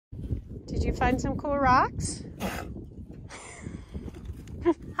Did you find some cool rocks?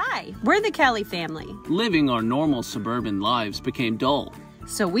 Hi, we're the Kelly family. Living our normal suburban lives became dull.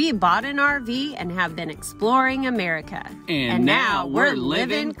 So we bought an RV and have been exploring America. And now we're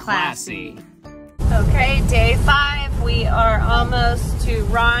living classy. Okay, day 5. We are almost to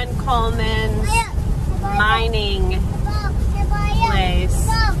Ron Coleman's mining place.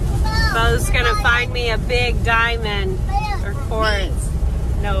 Bo's gonna find me a big diamond or quartz.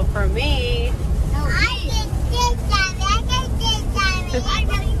 No, for me. I get this diamond. I get this diamond. I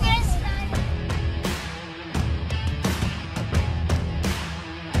get this diamond.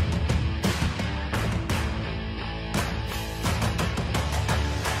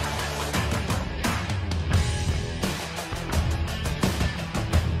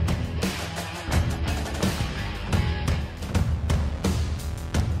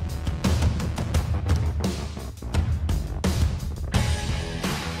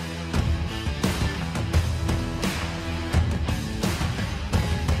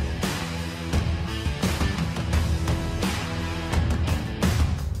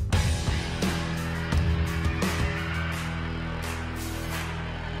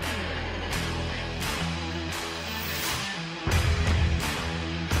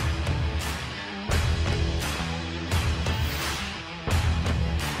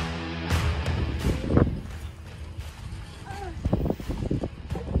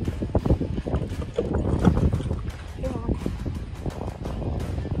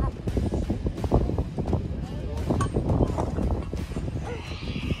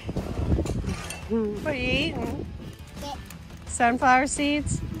 What are you eating? Sunflower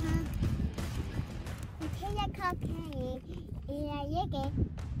seeds?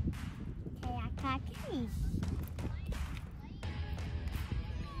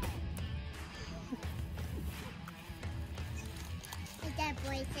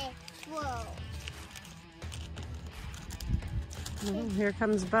 Oh, here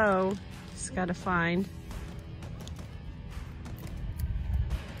comes Bo. He's got to find.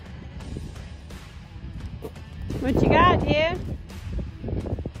 What you got, dear?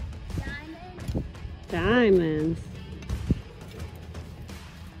 Diamonds. Diamonds.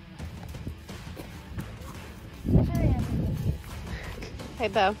 Hey,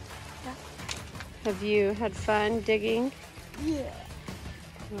 Bo. Yeah. Have you had fun digging? Yeah.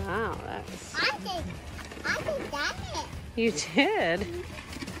 Wow, that's... I did that. You did?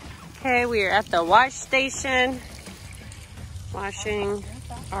 Okay, we are at the wash station washing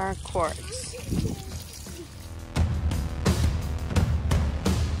our quartz.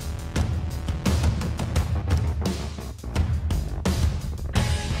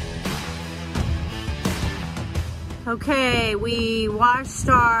 Okay, we washed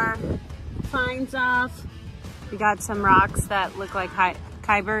our fines off. We got some rocks that look like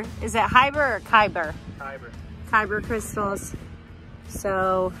Kyber. Is it Hyber or Kyber? Kyber. Kyber crystals.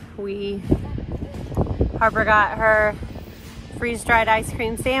 So Harper got her freeze-dried ice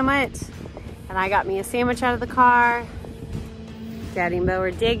cream sandwich, and I got me a sandwich out of the car. Daddy and Bo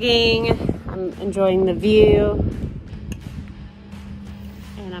are digging. I'm enjoying the view.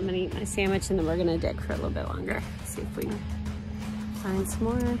 And I'm gonna eat my sandwich and then we're gonna dig for a little bit longer. See if we can find some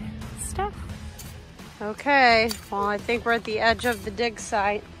more stuff. Okay, well, I think we're at the edge of the dig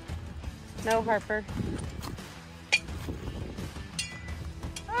site. No, Harper.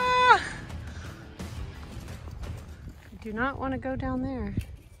 Ah! I do not want to go down there.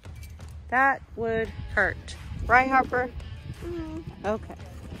 That would hurt. Right, Harper? Mm-hmm. Okay.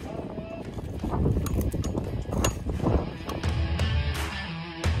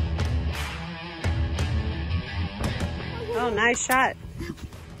 Oh, nice shot.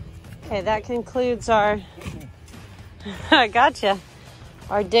 Okay, that concludes our, gotcha,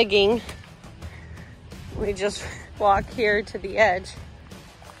 our digging. We just walk here to the edge.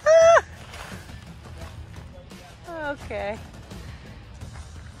 Ah! Okay.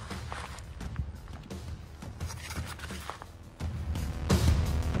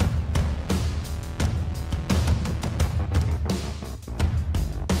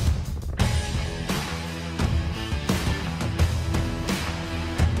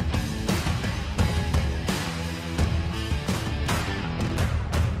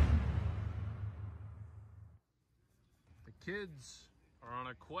 Kids are on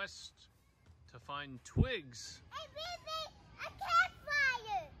a quest to find twigs. Hey, baby, a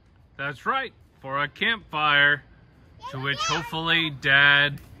campfire. That's right, for a campfire, to which hopefully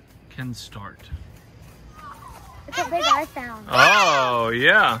Dad can start. Look how big I found. Oh,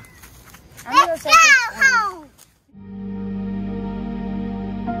 yeah. Let's go home.